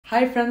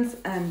Hi friends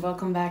and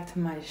welcome back to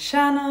my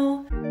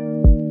channel.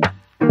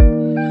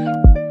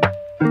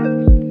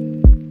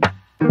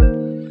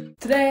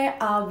 Today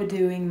I'll be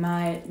doing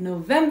my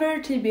November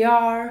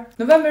TBR.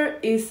 November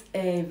is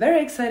a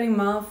very exciting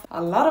month.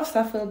 A lot of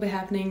stuff will be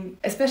happening,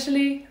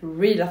 especially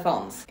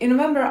readathons. In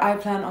November I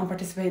plan on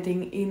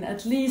participating in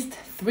at least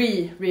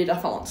 3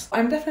 readathons.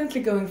 I'm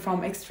definitely going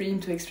from extreme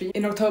to extreme.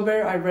 In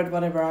October I read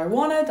whatever I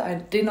wanted. I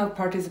did not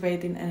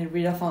participate in any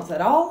readathons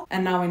at all.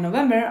 And now in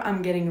November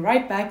I'm getting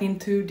right back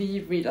into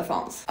the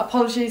readathons.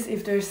 Apologies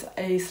if there's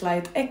a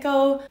slight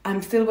echo.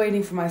 I'm still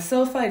waiting for my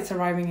sofa. It's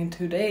arriving in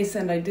 2 days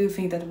and I do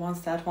think that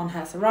once that one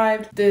has arrived,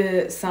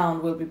 the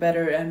sound will be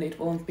better and it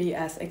won't be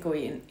as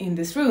echoey in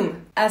this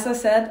room. As I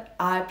said,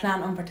 I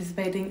plan on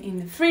participating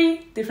in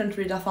 3 different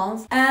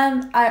readathons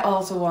and I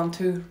also want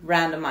to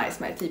randomize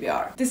my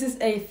TBR. This is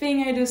a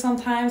thing I do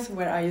sometimes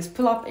where I just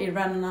pull up a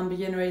random number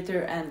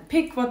generator and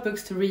pick what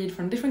books to read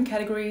from different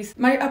categories.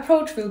 My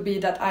approach will be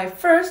that I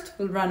first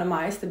will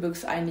randomize the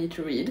books I need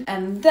to read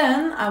and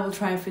then I will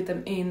try and fit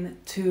them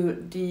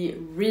into the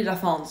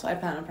readathons I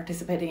plan on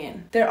participating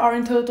in. There are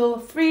in total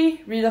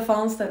 3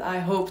 readathons that I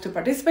hope to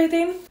participate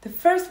in. The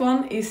first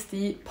one is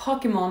the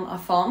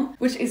PokemonAthon,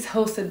 which is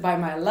hosted by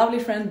my lovely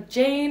friend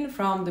Jane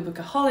from the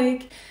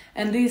Bookaholic,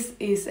 and this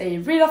is a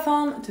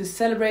readathon to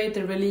celebrate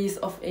the release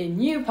of a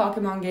new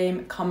Pokemon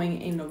game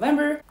coming in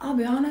November. I'll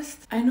be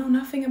honest, I know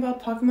nothing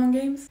about Pokemon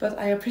games, but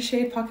I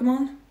appreciate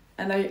Pokemon.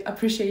 And I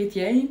appreciate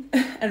Jane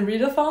and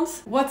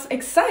readathons. What's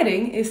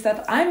exciting is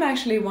that I'm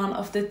actually one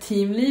of the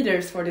team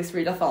leaders for this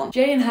readathon.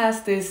 Jane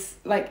has this,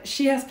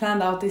 she has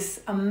planned out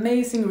this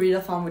amazing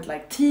readathon with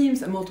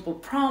teams and multiple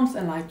prompts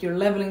and you're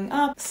leveling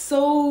up.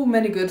 So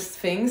many good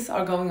things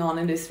are going on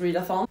in this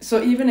readathon.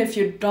 So even if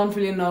you don't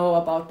really know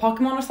about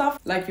Pokemon or stuff,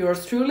 like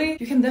yours truly,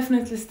 you can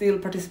definitely still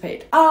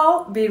participate.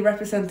 I'll be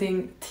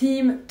representing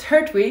Team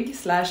Turtwig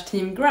 /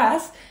 Team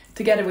Grass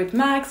together with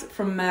Max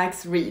from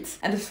Max Reads.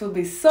 And this will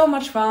be so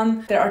much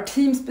fun. There are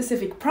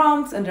team-specific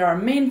prompts and there are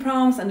main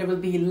prompts and there will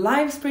be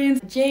live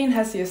sprints. Jane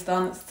has just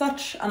done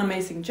such an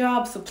amazing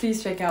job, so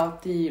please check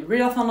out the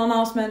readathon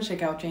announcement,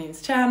 check out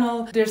Jane's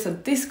channel. There's a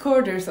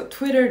Discord, there's a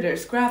Twitter,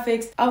 there's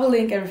graphics. I will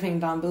link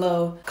everything down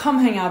below. Come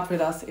hang out with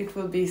us. It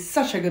will be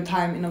such a good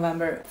time in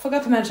November.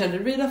 Forgot to mention, the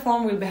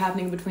readathon will be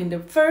happening between the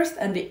 1st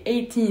and the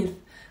 18th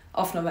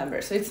of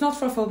November. So it's not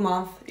for a full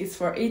month, it's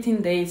for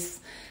 18 days.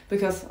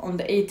 Because on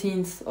the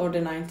 18th or the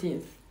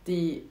 19th,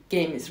 the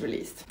game is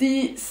released.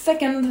 The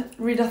second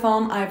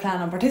readathon I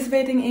plan on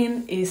participating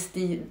in is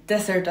the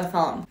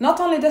DesertAthon.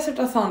 Not only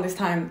DesertAthon this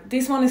time,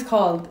 this one is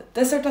called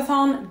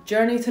DesertAthon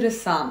Journey to the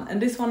Sun.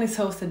 And this one is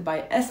hosted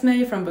by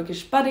Esme from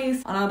Bookish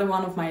Buddies, another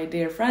one of my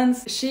dear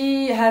friends.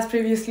 She has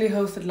previously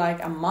hosted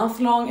a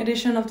month-long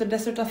edition of the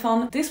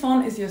DesertAthon. This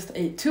one is just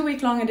a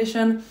 2-week-long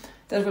edition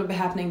that will be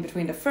happening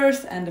between the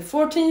 1st and the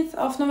 14th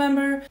of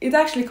November. It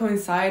actually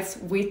coincides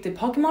with the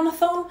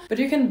PokemonAthon, but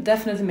you can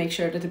definitely make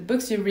sure that the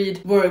books you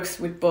read works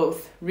with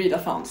both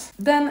readathons.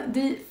 Then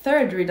the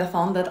third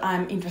readathon that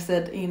I'm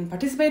interested in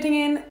participating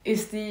in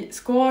is the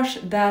Squash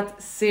That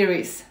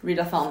Series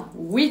readathon,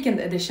 weekend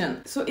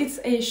edition. So it's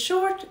a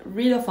short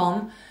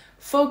readathon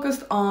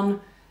focused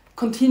on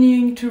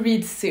continuing to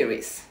read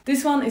series.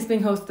 This one is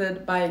being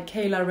hosted by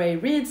Kayla Ray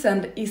Reads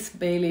and Is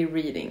Bailey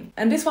Reading.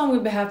 And this one will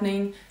be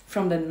happening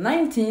from the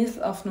 19th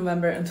of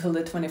November until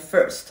the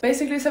 21st.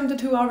 Basically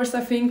 72 hours,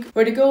 I think,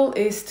 where the goal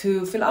is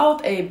to fill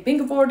out a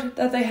bingo board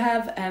that they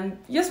have and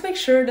just make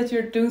sure that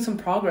you're doing some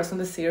progress on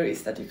the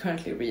series that you're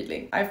currently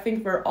reading. I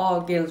think we're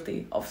all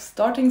guilty of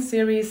starting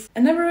series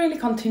and never really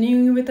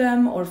continuing with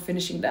them or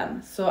finishing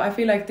them. So I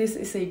feel like this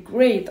is a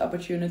great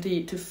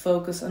opportunity to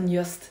focus on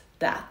just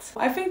that.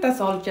 I think that's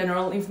all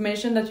general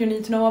information that you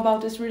need to know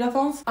about this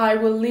readathons. I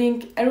will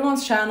link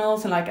everyone's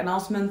channels and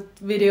announcement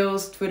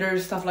videos, Twitter,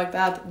 stuff like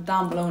that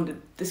down below in the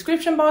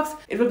description box.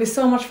 It will be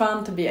so much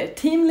fun to be a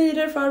team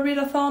leader for a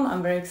readathon.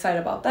 I'm very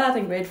excited about that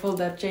and grateful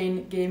that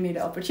Jane gave me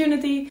the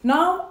opportunity.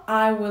 Now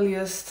I will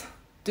just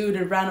do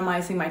the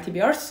randomizing my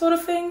TBR sort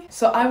of thing.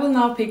 So I will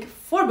now pick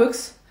 4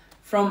 books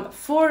from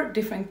 4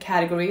 different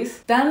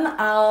categories. Then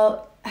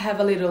I'll have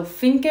a little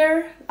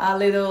thinker, a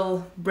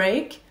little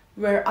break,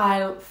 where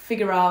I'll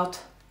figure out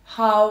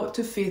how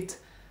to fit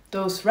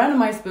those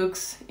randomized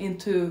books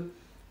into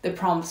the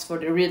prompts for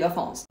the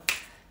readathons.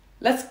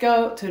 Let's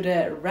go to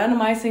the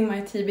randomizing my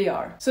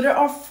TBR. So there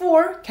are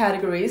 4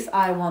 categories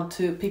I want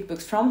to pick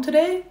books from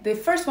today. The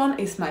first one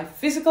is my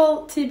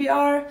physical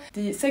TBR.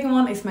 The second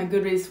one is my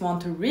Goodreads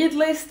want to read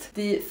list.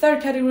 The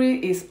third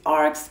category is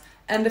ARCs.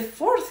 And the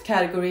 4th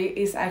category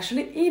is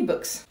actually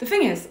ebooks. The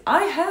thing is,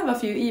 I have a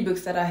few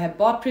ebooks that I have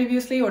bought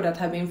previously or that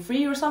have been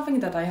free or something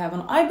that I have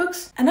on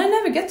iBooks, and I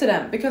never get to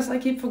them because I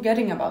keep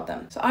forgetting about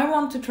them. So I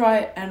want to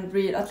try and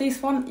read at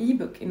least 1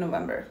 ebook in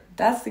November.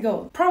 That's the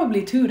goal.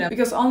 Probably 2 then,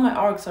 because all my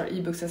ARCs are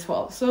ebooks as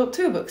well. So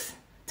 2 books.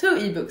 2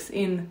 ebooks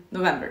in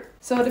November.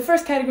 So the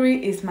first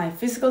category is my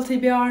physical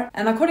TBR,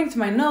 and according to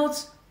my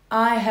notes,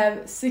 I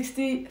have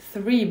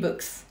 63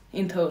 books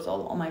in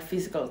total on my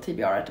physical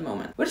TBR at the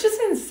moment, which is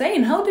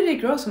insane. How did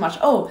it grow so much?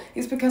 Oh,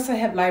 it's because I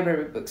have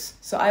library books.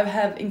 So I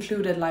have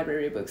included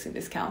library books in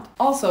this count.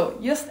 Also,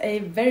 just a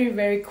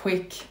very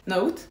quick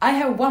note. I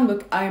have one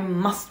book I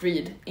must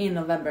read in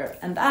November,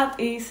 and that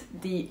is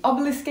The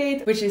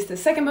Obeliskate, which is the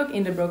second book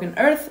in the Broken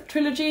Earth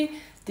trilogy,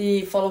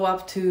 the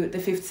follow-up to the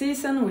 5th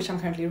season, which I'm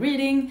currently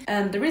reading.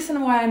 And the reason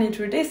why I need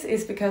to read this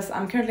is because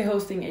I'm currently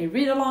hosting a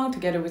read-along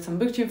together with some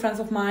booktube friends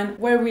of mine,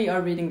 where we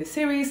are reading the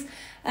series.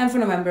 And for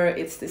November,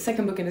 it's the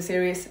second book in the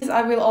series.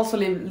 I will also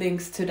leave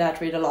links to that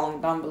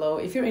read-along down below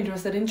if you're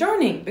interested in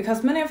joining,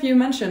 because many of you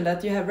mentioned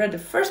that you have read the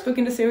first book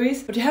in the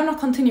series, but you have not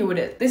continued with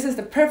it. This is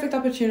the perfect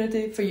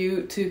opportunity for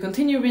you to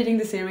continue reading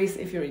the series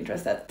if you're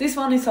interested. This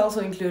one is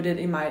also included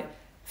in my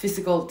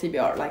physical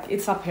TBR, like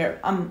it's up here.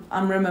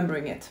 I'm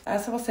remembering it.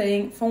 As I was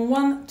saying, from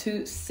 1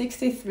 to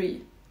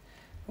 63.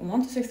 From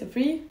 1 to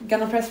 63,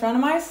 gonna press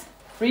randomize.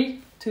 3,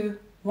 2,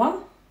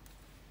 1.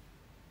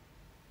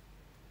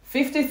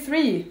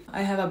 53.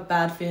 I have a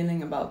bad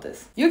feeling about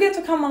this. You get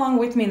to come along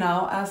with me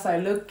now as I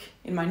look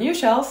in my new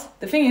shelves.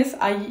 The thing is,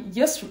 I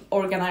just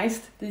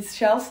organized these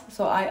shelves,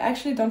 so I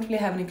actually don't really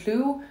have any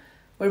clue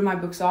where my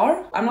books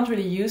are. I'm not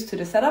really used to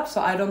the setup,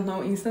 so I don't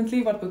know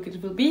instantly what book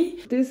it will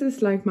be. This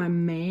is like my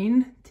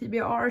main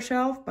TBR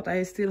shelf, but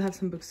I still have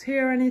some books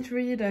here I need to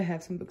read. I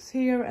have some books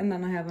here, and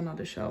then I have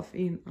another shelf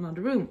in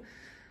another room.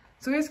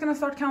 So we're just gonna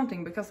start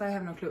counting because I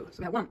have no clue. So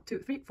we have 1, 2,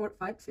 3, 4,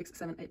 5, 6,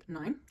 7, 8,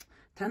 9,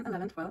 10,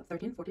 11, 12,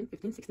 13, 14,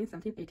 15, 16,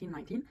 17, 18,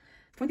 19,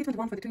 20,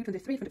 21, 22,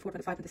 23, 24,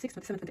 25, 26,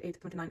 27,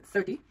 28, 29,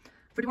 30,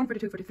 31,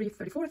 32, 33,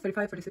 34,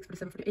 35, 36,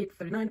 37, 38,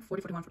 39,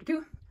 40, 41,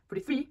 42,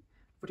 43,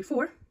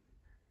 44.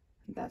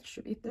 That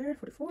should be it there.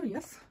 44,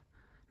 yes.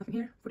 Nothing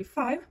here.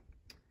 45,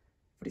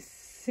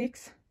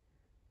 46,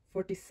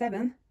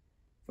 47,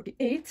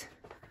 48,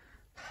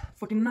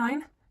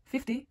 49,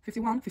 50,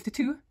 51,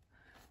 52,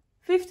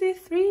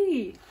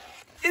 53.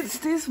 It's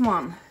this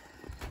one.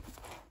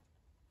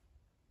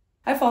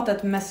 I thought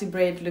that messy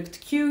braid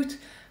looked cute,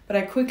 but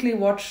I quickly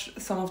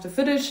watched some of the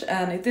footage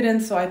and it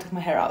didn't, so I took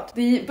my hair out.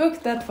 The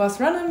book that was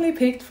randomly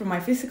picked for my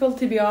physical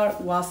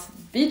TBR was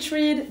Beach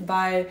Read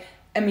by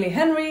Emily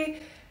Henry.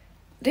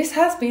 This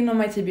has been on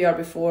my TBR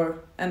before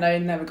and I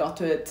never got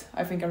to it.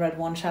 I think I read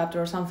one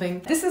chapter or something.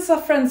 This is a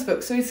friend's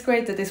book, so it's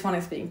great that this one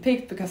is being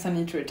picked because I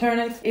need to return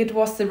it. It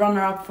was the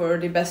runner-up for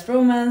the best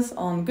romance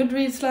on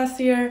Goodreads last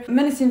year.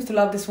 Many seems to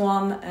love this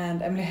one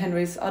and Emily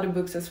Henry's other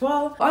books as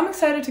well. I'm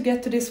excited to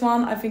get to this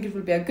one. I think it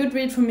will be a good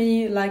read for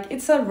me. Like,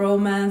 it's a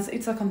romance,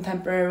 it's a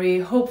contemporary.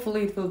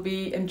 Hopefully it will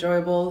be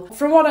enjoyable.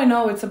 From what I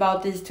know, it's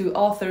about these two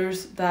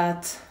authors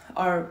that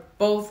are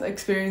both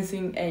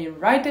experiencing a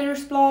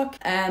writer's block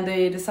and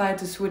they decide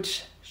to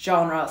switch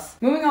genres.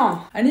 Moving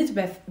on, I need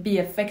to be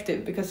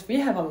effective because we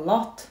have a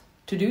lot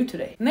to do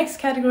today. Next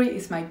category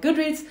is my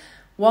Goodreads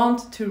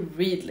want to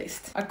read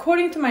list.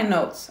 According to my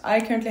notes, I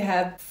currently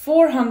have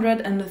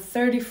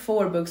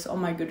 434 books on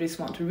my Goodreads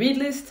want to read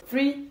list.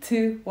 3,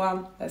 2,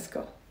 1, let's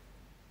go.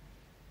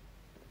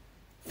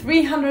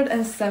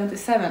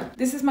 377.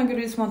 This is my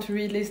Goodreads want to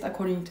read list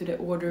according to the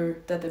order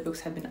that the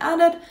books have been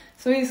added.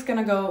 So it's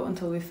gonna go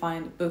until we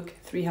find book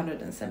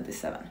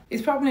 377.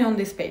 It's probably on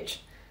this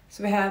page.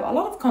 So we have a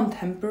lot of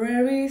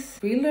contemporaries,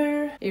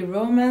 thriller, a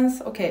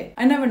romance. Okay,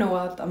 I never know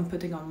what I'm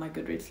putting on my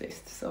Goodreads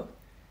list. So,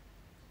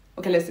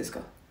 okay, let's just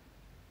go.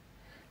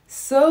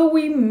 So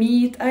we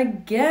meet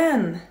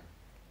again.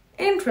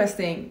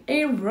 Interesting,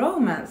 a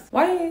romance.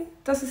 Why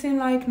does it seem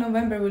like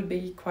November will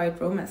be quite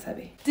romance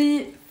heavy?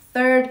 The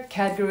third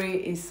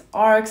category is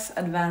ARCs,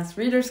 Advanced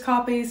Readers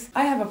Copies.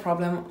 I have a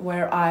problem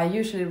where I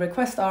usually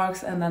request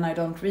ARCs and then I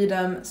don't read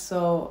them,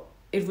 so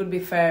it would be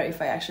fair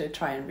if I actually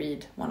try and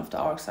read one of the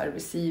ARCs I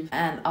receive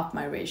and up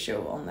my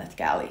ratio on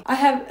NetGalley. I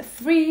have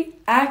 3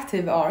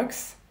 active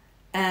ARCs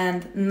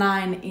and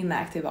 9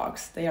 inactive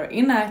ARCs. They are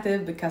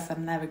inactive because I've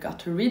never got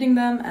to reading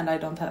them and I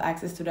don't have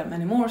access to them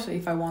anymore, so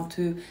if I want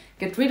to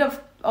get rid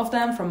of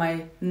them from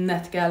my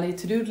NetGalley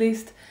to-do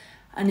list,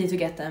 I need to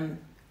get them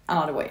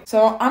another way.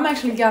 So I'm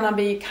actually gonna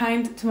be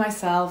kind to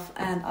myself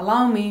and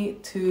allow me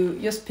to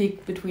just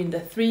pick between the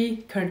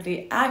 3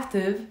 currently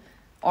active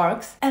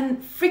ARCs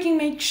and freaking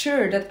make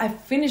sure that I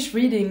finish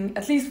reading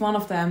at least one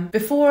of them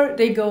before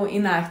they go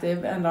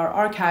inactive and are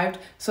archived,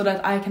 so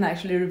that I can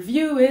actually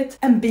review it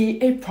and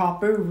be a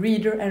proper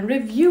reader and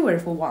reviewer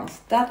for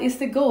once. That is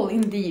the goal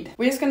indeed.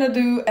 We're just gonna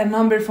do a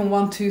number from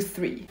 1 to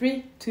 3.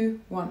 3, 2,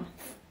 1.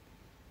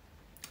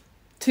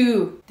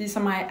 2. These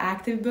are my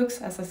active books.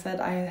 As I said,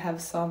 I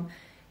have some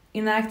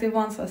inactive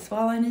ones as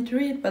well I need to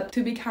read, but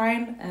to be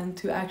kind and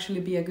to actually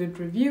be a good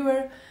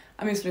reviewer,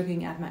 I'm just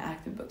looking at my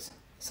active books.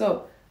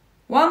 So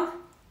 1,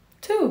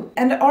 2,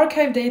 and the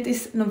archive date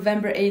is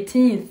November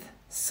 18th,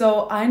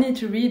 so I need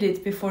to read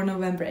it before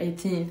November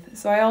 18th,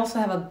 so I also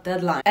have a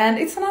deadline. And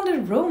it's another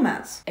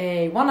romance,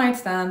 a one-night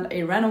stand,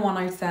 a random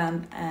one-night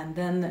stand, and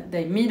then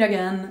they meet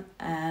again,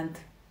 and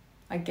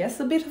I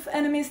guess a bit of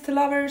enemies to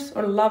lovers,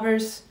 or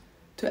lovers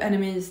to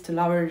enemies to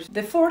lovers.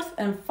 The fourth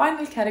and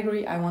final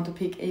category I want to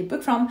pick a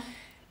book from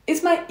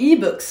is my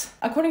ebooks.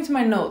 According to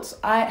my notes,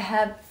 I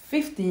have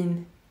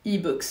 15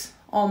 ebooks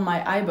on my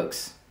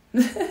iBooks.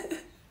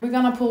 We're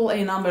gonna pull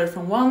a number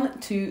from 1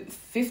 to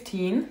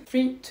 15.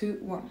 3, 2,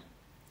 1.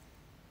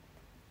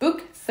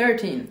 Book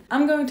 13.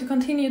 I'm going to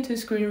continue to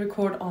screen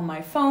record on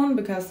my phone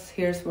because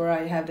here's where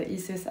I have the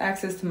easiest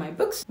access to my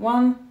books.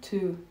 1,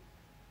 2,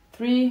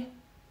 3,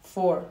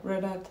 4.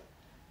 Read that.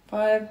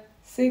 5,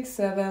 6,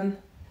 7,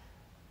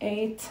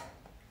 8,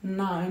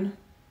 9,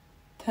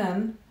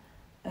 10,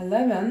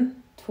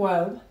 11,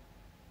 12,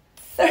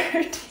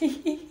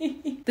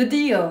 30. The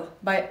Deal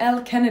by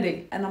L.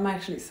 Kennedy. And I'm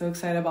actually so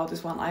excited about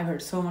this one. I've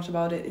heard so much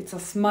about it. It's a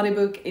smutty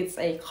book. It's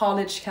a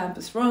college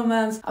campus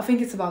romance. I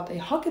think it's about a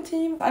hockey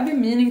team. I've been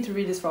meaning to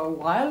read this for a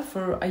while,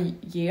 for a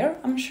year,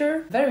 I'm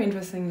sure. Very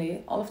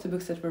interestingly, all of the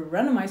books that were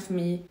randomized for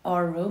me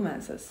are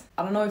romances.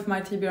 I don't know if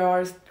my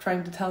TBR is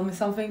trying to tell me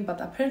something,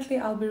 but apparently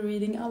I'll be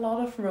reading a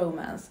lot of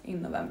romance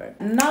in November.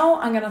 And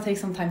now I'm gonna take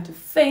some time to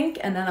think,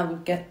 and then I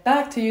will get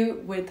back to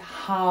you with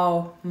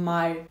how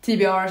my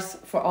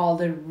TBRs for all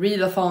the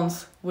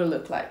readathons will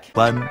look like.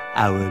 1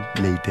 hour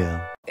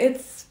later.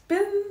 It's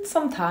been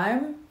some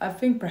time, I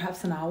think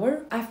perhaps an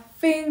hour. I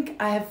think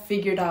I have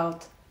figured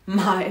out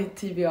my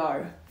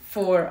TBR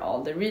for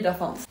all the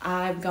readathons.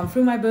 I've gone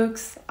through my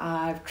books,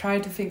 I've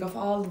tried to think of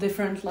all the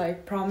different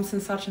prompts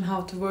and such and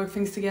how to work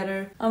things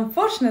together.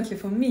 Unfortunately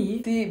for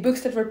me, the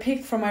books that were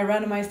picked for my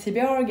randomized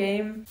TBR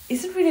game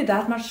isn't really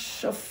that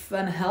much of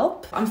an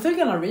help. I'm still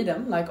gonna read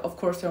them, of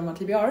course they're on my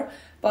TBR,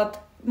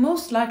 but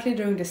most likely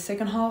during the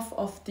second half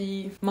of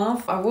the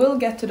month I will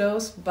get to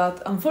those,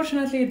 but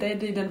unfortunately they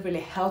didn't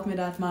really help me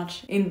that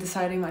much in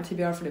deciding my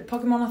TBR for the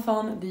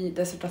PokemonAthon, the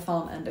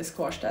DesertAthon and the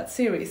Squash That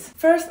series.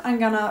 First I'm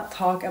gonna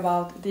talk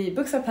about the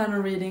books I plan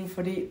on reading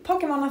for the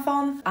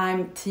PokemonAthon.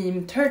 I'm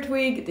Team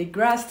Turtwig, the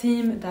grass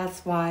team,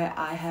 that's why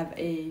I have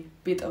a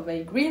bit of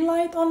a green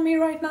light on me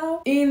right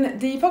now. In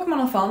the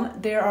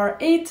PokemonAthon there are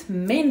 8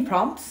 main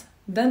prompts.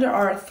 Then there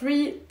are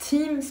 3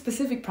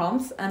 team-specific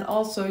prompts, and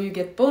also you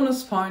get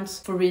bonus points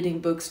for reading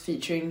books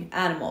featuring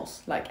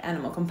animals, like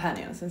animal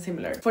companions and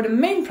similar. For the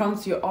main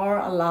prompts you are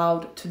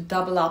allowed to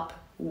double up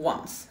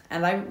once,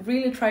 and I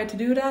really try to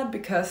do that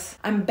because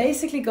I'm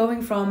basically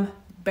going from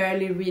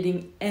barely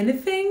reading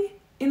anything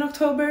in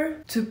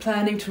October to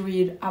planning to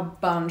read a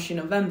bunch in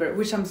November,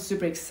 which I'm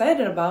super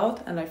excited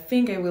about, and I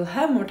think I will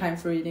have more time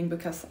for reading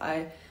because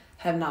I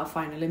have now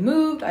finally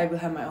moved, I will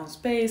have my own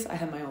space, I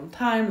have my own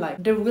time,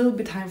 there will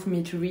be time for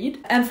me to read.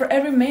 And for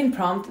every main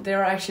prompt there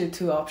are actually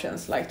 2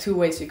 options, 2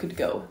 ways you could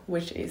go,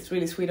 which is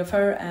really sweet of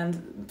her,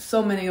 and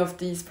so many of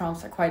these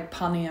prompts are quite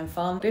punny and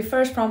fun. The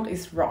first prompt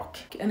is rock,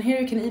 and here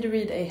you can either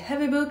read a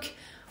heavy book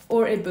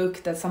or a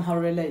book that somehow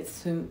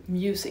relates to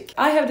music.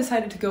 I have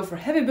decided to go for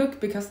heavy book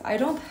because I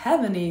don't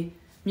have any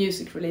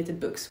music related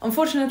books.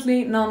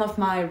 Unfortunately, none of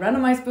my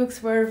randomized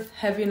books were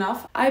heavy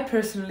enough. I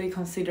personally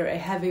consider a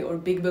heavy or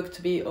big book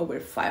to be over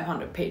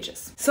 500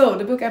 pages. So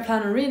the book I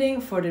plan on reading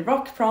for the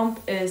rock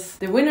prompt is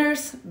The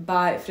Winners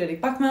by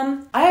Fredrik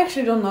Backman. I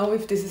actually don't know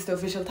if this is the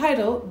official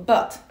title,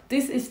 but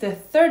this is the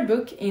 3rd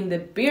book in the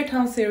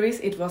Beartown series.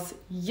 It was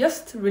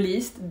just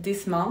released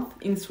this month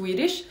in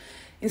Swedish.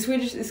 In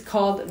Swedish it's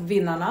called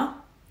Vinnarna,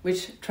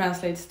 which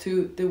translates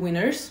to The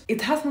Winners.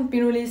 It has not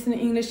been released in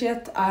English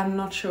yet. I'm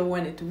not sure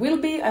when it will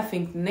be. I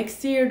think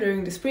next year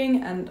during the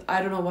spring, and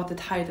I don't know what the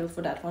title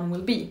for that one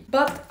will be.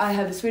 But I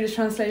have the Swedish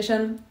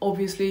translation.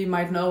 Obviously you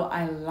might know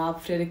I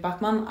love Fredrik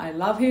Backman. I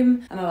love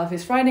him and I love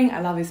his writing. I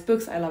love his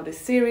books. I love this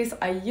series.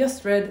 I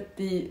just read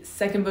the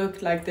 2nd book,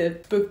 the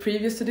book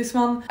previous to this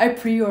one. I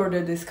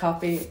pre-ordered this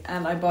copy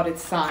and I bought it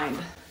signed.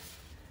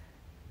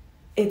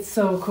 It's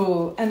so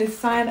cool, and it's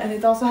signed, and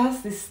it also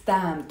has this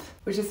stamp,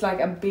 which is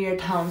like a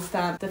Beartown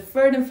stamp. The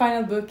 3rd and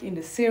final book in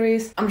the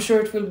series. I'm sure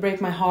it will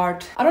break my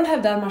heart. I don't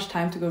have that much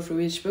time to go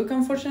through each book,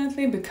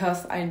 unfortunately,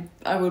 because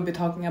I will be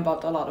talking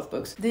about a lot of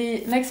books.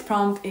 The next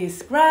prompt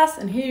is grass,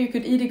 and here you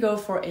could either go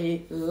for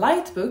a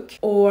light book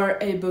or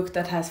a book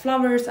that has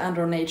flowers and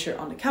or nature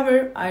on the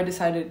cover. I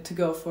decided to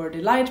go for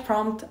the light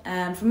prompt,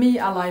 and for me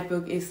a light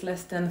book is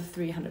less than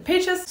 300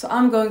 pages. So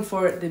I'm going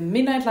for The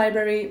Midnight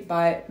Library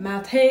by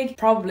Matt Haig.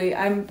 Probably,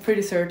 I'm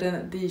pretty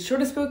certain, the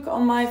shortest book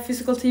on my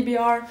physical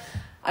TBR.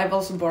 I've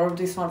also borrowed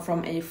this one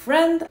from a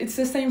friend. It's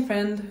the same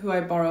friend who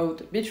I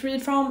borrowed Beach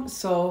Read from,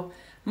 so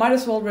might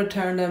as well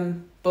return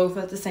them both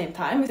at the same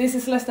time. This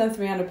is less than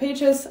 300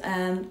 pages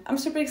and I'm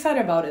super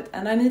excited about it,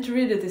 and I need to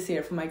read it this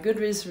year for my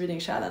Goodreads reading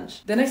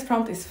challenge. The next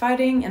prompt is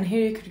fighting, and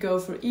here you could go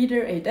for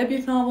either a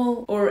debut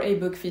novel or a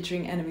book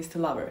featuring enemies to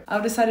lover.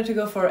 I've decided to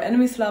go for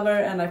enemies to lover,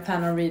 and I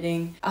plan on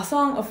reading A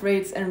Song of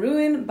Raids and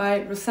Ruin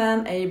by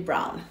Roseanne A.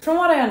 Brown. From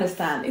what I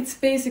understand, it's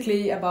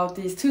basically about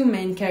these 2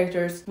 main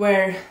characters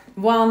where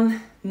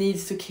one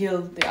needs to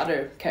kill the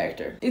other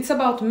character. It's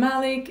about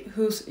Malik,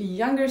 whose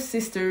younger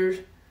sister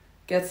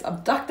gets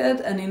abducted,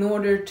 and in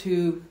order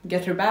to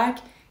get her back,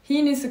 he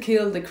needs to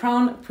kill the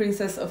crown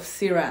princess of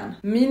Siran.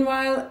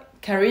 Meanwhile,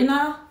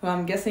 Karina, who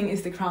I'm guessing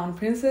is the crown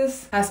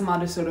princess, has some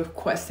other sort of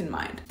quest in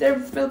mind. There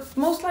will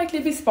most likely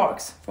be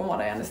sparks, from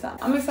what I understand.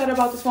 I'm excited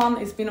about this one.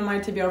 It's been on my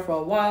TBR for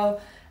a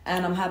while,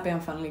 and I'm happy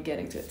I'm finally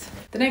getting to it.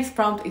 The next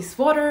prompt is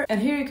water,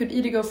 and here you could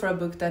either go for a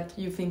book that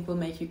you think will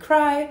make you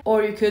cry,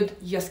 or you could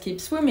just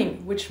keep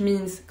swimming, which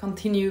means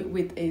continue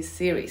with a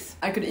series.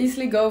 I could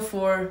easily go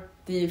for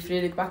the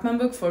Fredrik Backman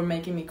book for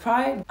making me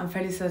cry. I'm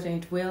fairly certain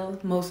it will.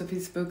 Most of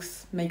his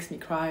books makes me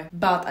cry,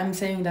 but I'm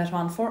saving that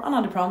one for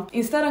another prompt.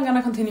 Instead, I'm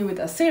gonna continue with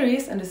a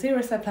series, and the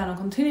series I plan on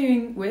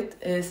continuing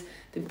with is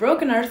the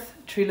Broken Earth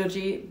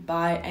trilogy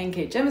by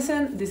N.K.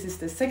 Jemisin. This is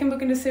the second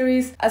book in the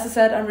series. As I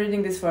said, I'm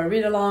reading this for a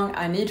read-along.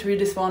 I need to read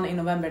this one in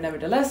November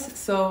nevertheless,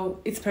 so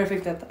it's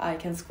perfect that I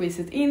can squeeze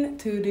it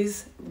into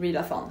this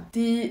readathon.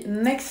 The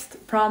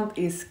next prompt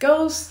is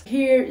Ghost.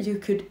 Here you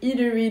could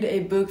either read a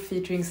book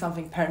featuring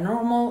something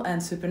paranormal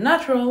and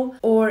supernatural,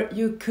 or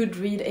you could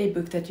read a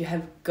book that you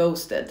have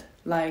ghosted,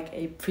 like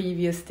a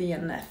previous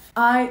DNF.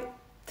 I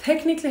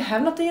technically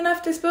have not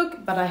DNF'd this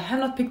book, but I have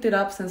not picked it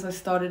up since I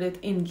started it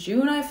in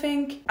June, I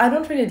think. I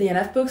don't really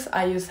DNF books,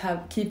 I just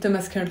keep them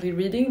as currently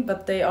reading,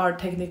 but they are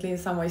technically in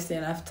some ways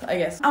DNF'd, I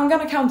guess. I'm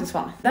gonna count this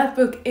one. That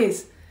book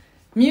is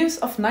Muse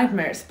of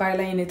Nightmares by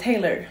Laini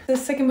Taylor. The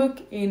second book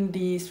in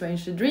the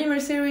Strange the Dreamer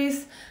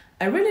series.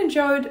 I really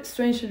enjoyed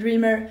Strange the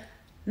Dreamer.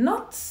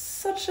 Not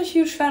such a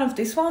huge fan of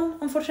this one,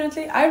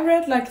 unfortunately. I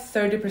read like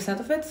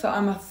 30% of it, so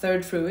I'm a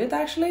third through it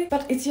actually.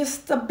 But it's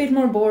just a bit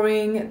more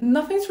boring.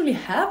 Nothing's really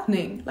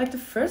happening. Like the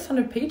first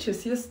 100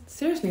 pages, just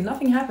seriously,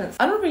 nothing happens.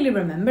 I don't really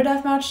remember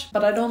that much,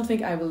 but I don't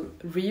think I will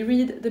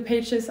reread the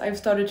pages I've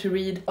started to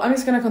read. I'm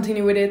just gonna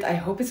continue with it. I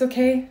hope it's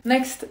okay.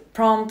 Next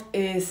prompt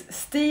is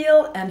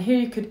Steal, and here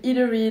you could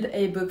either read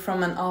a book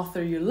from an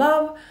author you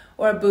love,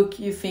 or a book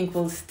you think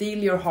will steal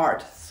your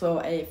heart, so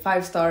a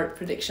 5-star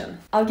prediction.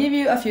 I'll give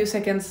you a few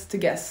seconds to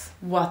guess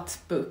what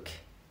book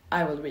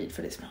I will read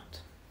for this prompt.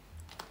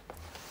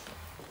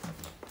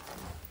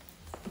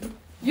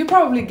 You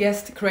probably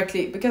guessed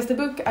correctly, because the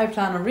book I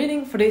plan on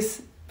reading for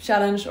this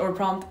challenge or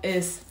prompt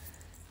is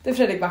the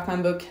Fredrik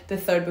Backman book, the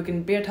third book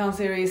in Beer Town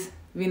series,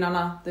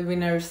 Vinnarna, the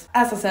winners.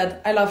 As I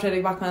said, I love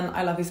Fredrik Backman,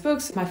 I love his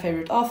books, my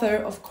favorite author.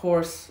 Of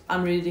course,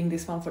 I'm reading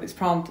this one for this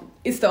prompt.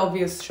 It's the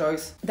obvious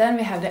choice. Then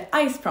we have the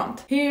ice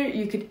prompt. Here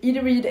you could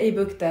either read a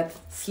book that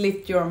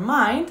slipped your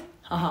mind,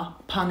 haha,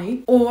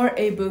 punny, or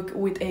a book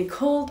with a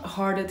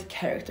cold-hearted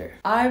character.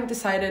 I've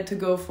decided to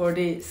go for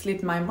the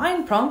slip my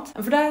mind prompt,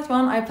 and for that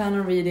one I plan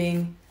on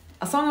reading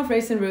A Song of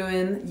Rage and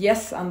Ruin.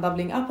 Yes, I'm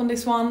doubling up on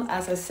this one.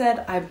 As I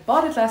said, I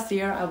bought it last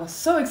year, I was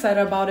so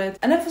excited about it,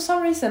 and then for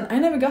some reason I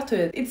never got to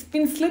it. It's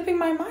been slipping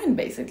my mind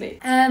basically.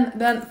 And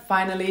then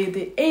finally,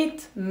 the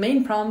 8th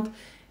main prompt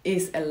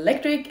is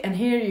Electric, and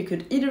here you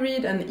could either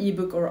read an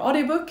ebook or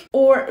audiobook,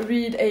 or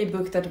read a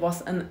book that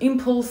was an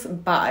impulse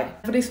buy.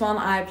 For this one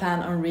I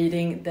plan on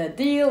reading The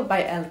Deal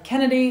by L.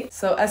 Kennedy.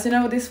 So as you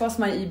know, this was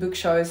my ebook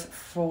choice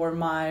for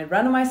my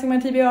Randomizing my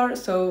TBR,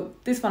 so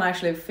this one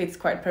actually fits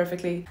quite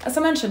perfectly. As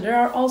I mentioned, there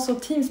are also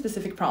team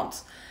specific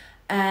prompts,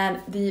 and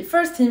the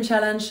first team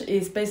challenge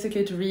is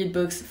basically to read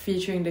books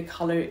featuring the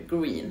color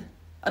green.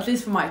 At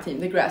least for my team,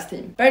 the grass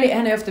team. Barely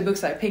any of the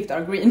books I picked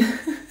are green.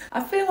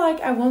 I feel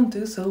like I won't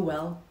do so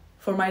well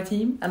for my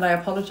team, and I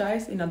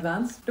apologize in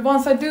advance. The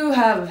ones I do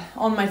have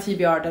on my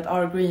TBR that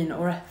are green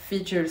or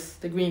features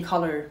the green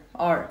color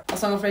are A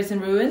Song of Rage and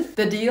Ruin,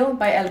 The Deal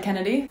by L.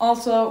 Kennedy.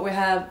 Also, we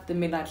have The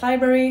Midnight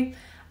Library.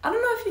 I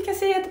don't know if you can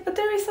see it, but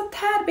there is a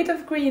tad bit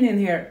of green in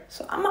here,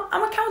 so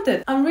I'ma count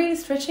it. I'm really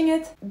stretching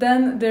it.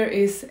 Then there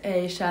is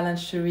a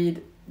challenge to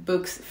read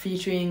books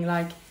featuring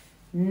like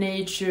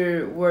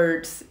nature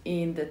words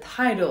in the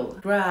title.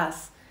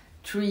 Grass,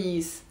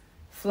 trees,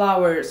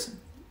 flowers,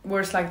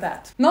 words like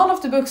that. None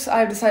of the books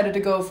I've decided to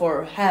go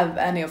for have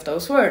any of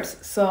those words.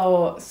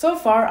 So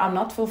far I'm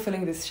not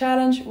fulfilling this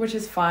challenge, which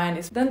is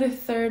fine. Then the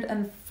third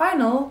and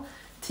final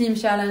team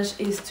challenge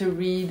is to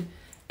read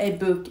a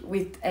book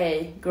with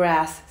a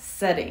grass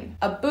setting.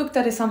 A book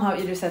that is somehow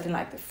either set in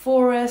like the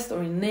forest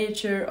or in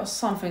nature or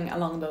something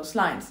along those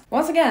lines.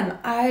 Once again,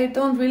 I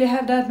don't really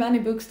have that many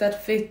books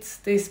that fit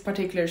this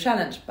particular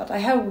challenge, but I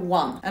have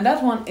one. And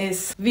that one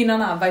is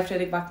Vinnarna by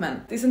Fredrik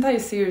Backman. This entire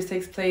series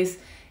takes place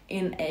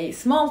in a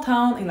small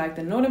town in like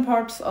the northern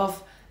parts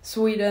of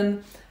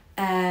Sweden,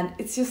 and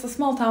it's just a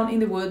small town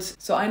in the woods.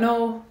 So I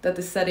know that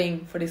the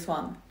setting for this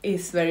one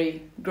is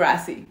very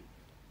grassy,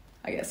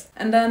 I guess.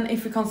 And then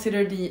if we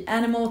consider the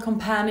animal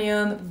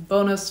companion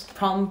bonus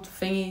prompt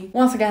thingy,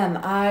 once again,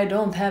 I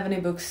don't have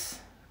any books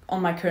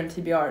on my current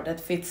TBR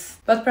that fits.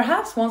 But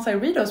perhaps once I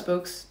read those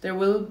books, there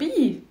will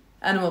be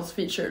animals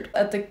featured.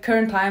 At the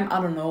current time,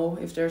 I don't know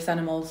if there's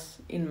animals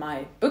in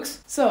my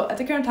books. So at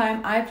the current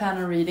time, I plan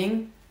on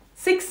reading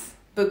 6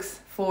 books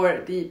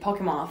for the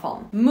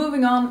PokemonAthon.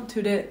 Moving on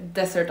to the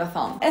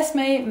DesertAthon.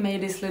 Esme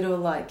made this little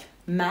like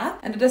map,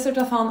 and the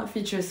DesertAthon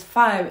features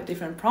 5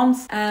 different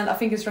prompts, and I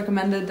think it's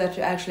recommended that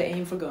you actually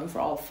aim for going for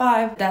all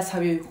 5. That's how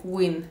you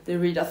win the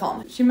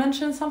readathon. She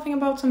mentioned something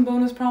about some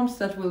bonus prompts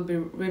that will be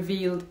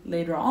revealed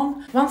later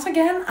on. Once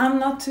again, I'm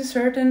not too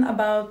certain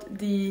about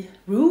the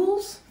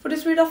rules for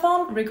this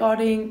readathon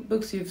regarding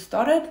books you've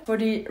started. For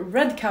the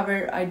red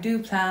cover, I do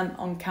plan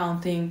on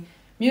counting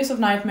Muse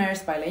of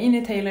Nightmares by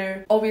Laini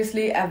Taylor.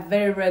 Obviously a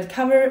very red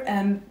cover,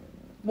 and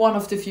one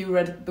of the few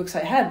read books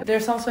I had.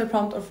 There's also a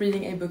prompt of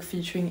reading a book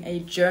featuring a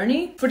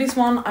journey. For this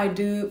one, I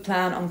do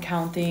plan on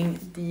counting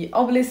The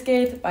Obelisk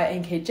Gate by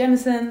N.K.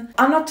 Jemisin.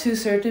 I'm not too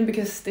certain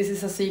because this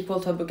is a sequel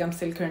to a book I'm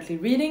still currently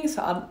reading,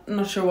 so I'm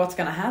not sure what's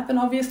gonna happen,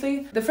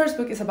 obviously. The first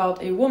book is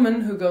about a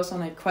woman who goes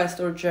on a quest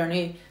or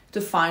journey to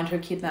find her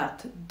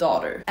kidnapped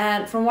daughter.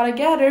 And from what I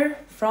gather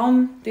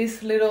from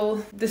this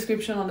little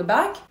description on the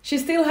back, she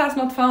still has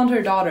not found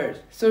her daughter.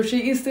 So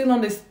she is still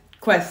on this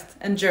quest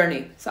and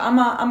journey. So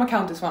I'ma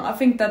count this one. I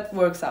think that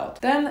works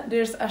out. Then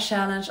there's a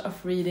challenge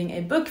of reading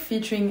a book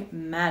featuring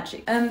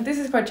magic. And this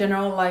is quite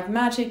general, like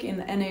magic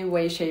in any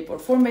way, shape or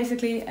form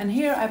basically. And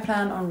here I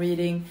plan on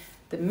reading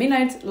The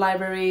Midnight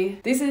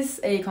Library. This is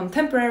a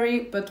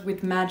contemporary but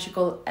with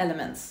magical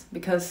elements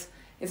because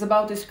it's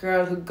about this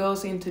girl who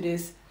goes into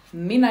this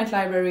midnight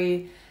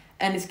library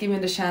and is given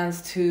the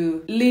chance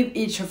to live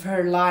each of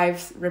her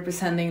lives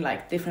representing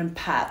like different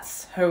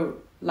paths her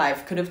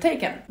life could have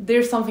taken.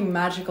 There's something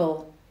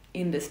magical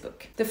in this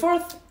book. The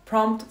fourth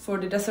prompt for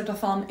the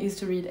DesertAthon is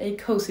to read a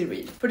cozy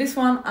read. For this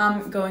one,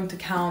 I'm going to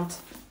count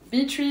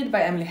Beach Read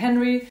by Emily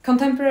Henry,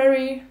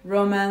 contemporary,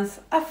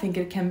 romance. I think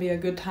it can be a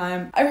good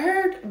time. I've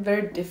heard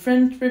very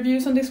different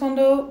reviews on this one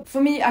though.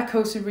 For me, a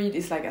cozy read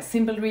is like a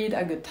simple read,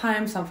 a good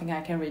time, something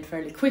I can read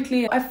fairly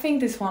quickly. I think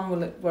this one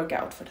will work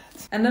out for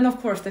that. And then of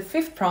course the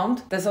fifth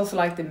prompt, that's also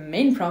like the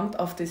main prompt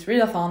of this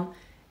readathon,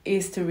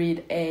 is to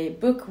read a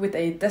book with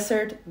a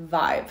desert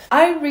vibe.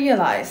 I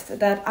realized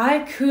that I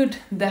could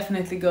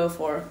definitely go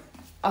for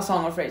A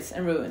Song of Rage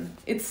and Ruin.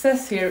 It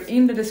says here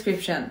in the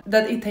description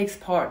that it takes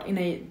part in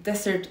a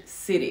desert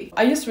city.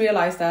 I just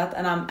realized that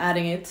and I'm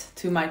adding it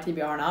to my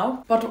TBR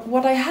now. But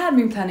what I had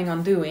been planning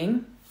on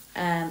doing,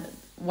 and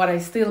what I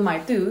still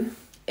might do,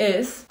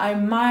 is I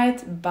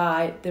might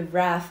buy The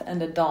Wrath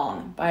and the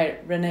Dawn by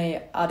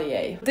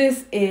readathons.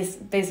 This is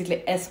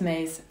basically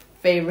Esme's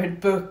favorite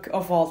book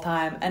of all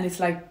time, and it's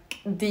like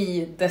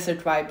the desert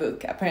vibe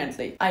book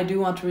apparently. I do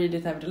want to read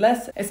it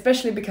nevertheless,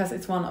 especially because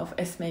it's one of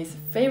Esme's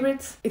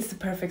favorites. It's the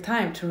perfect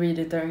time to read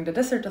it during the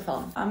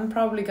DesertAthon. I'm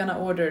probably gonna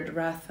order The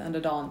Wrath and the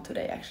Dawn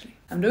today actually.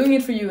 I'm doing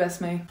it for you,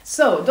 Esme.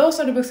 So those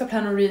are the books I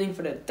plan on reading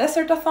for the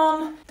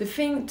DesertAthon. The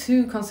thing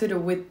to consider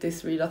with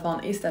this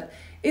readathon is that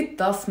it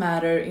does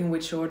matter in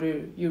which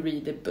order you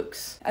read the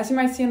books. As you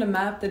might see on the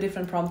map, the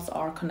different prompts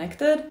are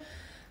connected.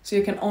 So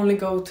you can only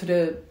go to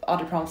the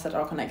other prompts that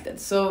are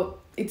connected. So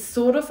it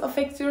sort of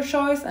affects your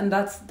choice, and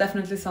that's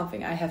definitely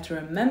something I have to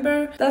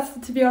remember. That's the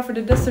TBR for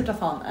the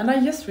DesertAthon, and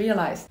I just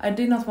realized I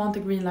did not want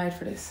the green light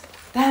for this.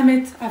 Damn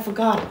it, I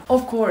forgot.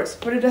 Of course,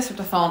 for the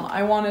DesertAthon,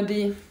 I wanted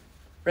the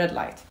red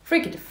light.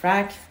 Freaky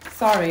frack,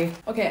 sorry.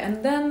 Okay,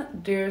 and then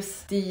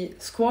there's the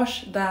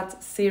Squash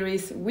That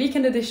Series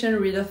Weekend Edition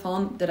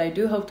readathon that I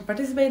do hope to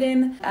participate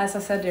in. As I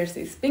said, there's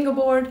this bingo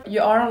board.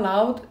 You are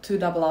allowed to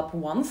double up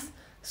once.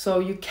 So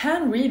you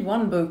can read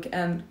one book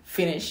and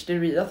finish the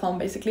readathon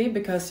basically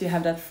because you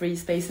have that free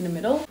space in the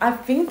middle. I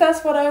think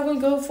that's what I will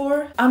go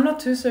for. I'm not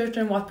too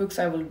certain what books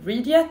I will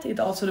read yet. It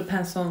also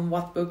depends on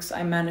what books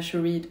I manage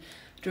to read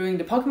during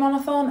the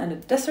PokemonAthon and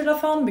the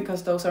DesertAthon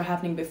because those are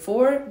happening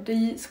before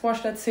the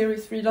Squash That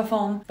Series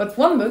readathon. But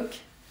one book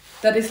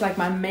that is like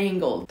my main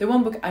goal, the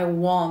one book I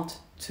want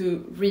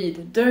to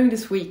read during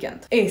this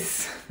weekend,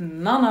 is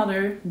none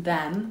other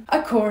than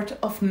A Court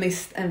of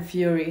Mist and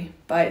Fury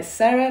by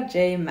Sarah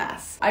J.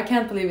 Maas. I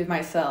can't believe it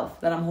myself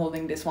that I'm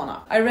holding this one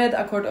up. I read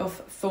A Court of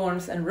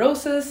Thorns and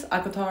Roses,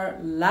 ACOTAR,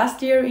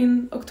 last year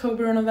in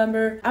October or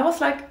November. I was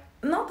like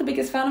not the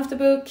biggest fan of the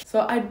book,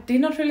 so I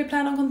did not really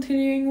plan on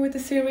continuing with the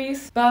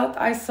series,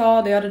 but I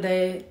saw the other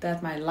day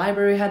that my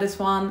library had this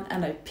one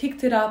and I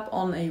picked it up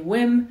on a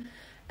whim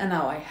and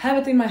now I have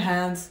it in my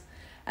hands.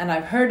 And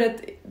I've heard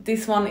that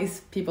this one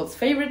is people's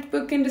favorite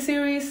book in the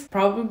series,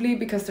 probably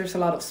because there's a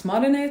lot of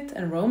smut in it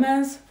and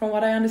romance, from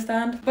what I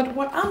understand. But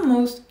what I'm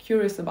most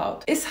curious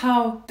about is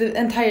how the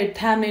entire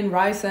Tamlin,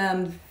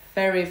 Rysand,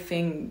 Fairy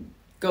thing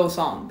goes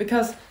on.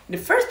 Because in the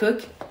first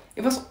book,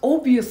 it was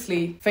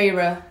obviously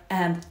Feyre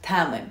and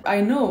Tamlin.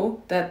 I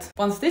know that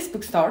once this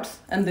book starts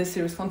and this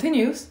series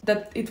continues,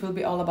 that it will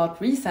be all about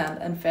Rysand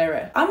and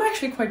Feyre. I'm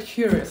actually quite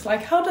curious,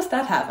 like how does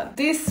that happen?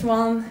 This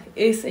one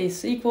is a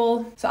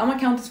sequel, so I'm gonna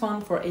count this one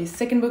for a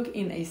second book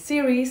in a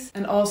series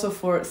and also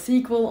for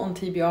sequel on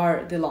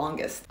TBR the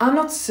longest. I'm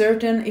not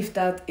certain if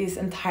that is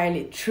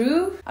entirely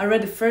true. I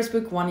read the first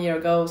book 1 year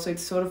ago, so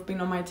it's sort of been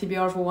on my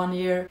TBR for 1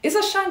 year. It's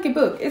a chunky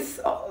book. It's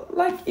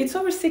it's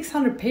over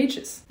 600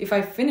 pages. If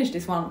I finish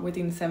this one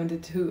within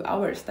 72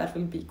 hours, that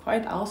will be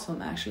quite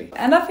awesome actually.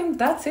 And I think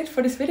that's it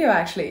for this video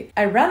actually.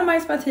 I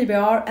randomized my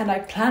TBR and I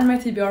planned my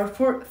TBR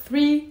for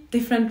 3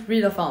 different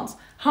readathons.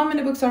 How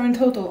many books are in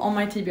total on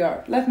my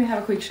TBR? Let me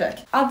have a quick check.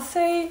 I'd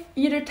say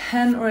either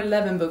 10 or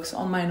 11 books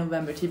on my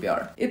November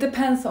TBR. It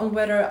depends on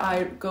whether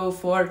I go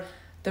for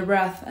The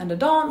Wrath and the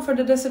Dawn for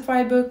the Desert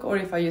Fire book, or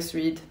if I just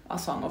read A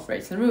Song of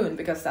Rage and Ruin,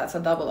 because that's a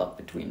double up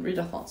between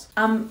readathons.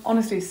 I'm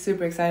honestly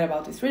super excited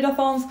about these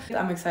readathons.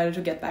 I'm excited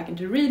to get back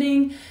into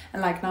reading,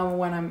 and like now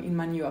when I'm in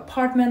my new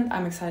apartment,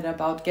 I'm excited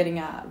about getting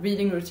a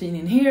reading routine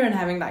in here and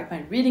having like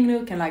my reading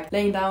nook and like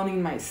laying down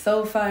in my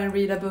sofa and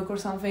read a book or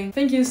something.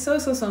 Thank you so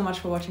much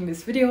for watching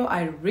this video.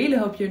 I really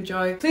hope you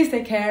enjoy. Please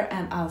take care,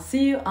 and I'll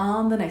see you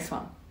on the next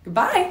one.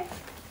 Goodbye!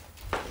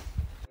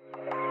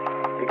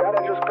 You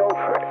gotta just go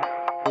for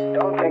it.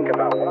 Don't think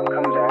about what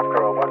comes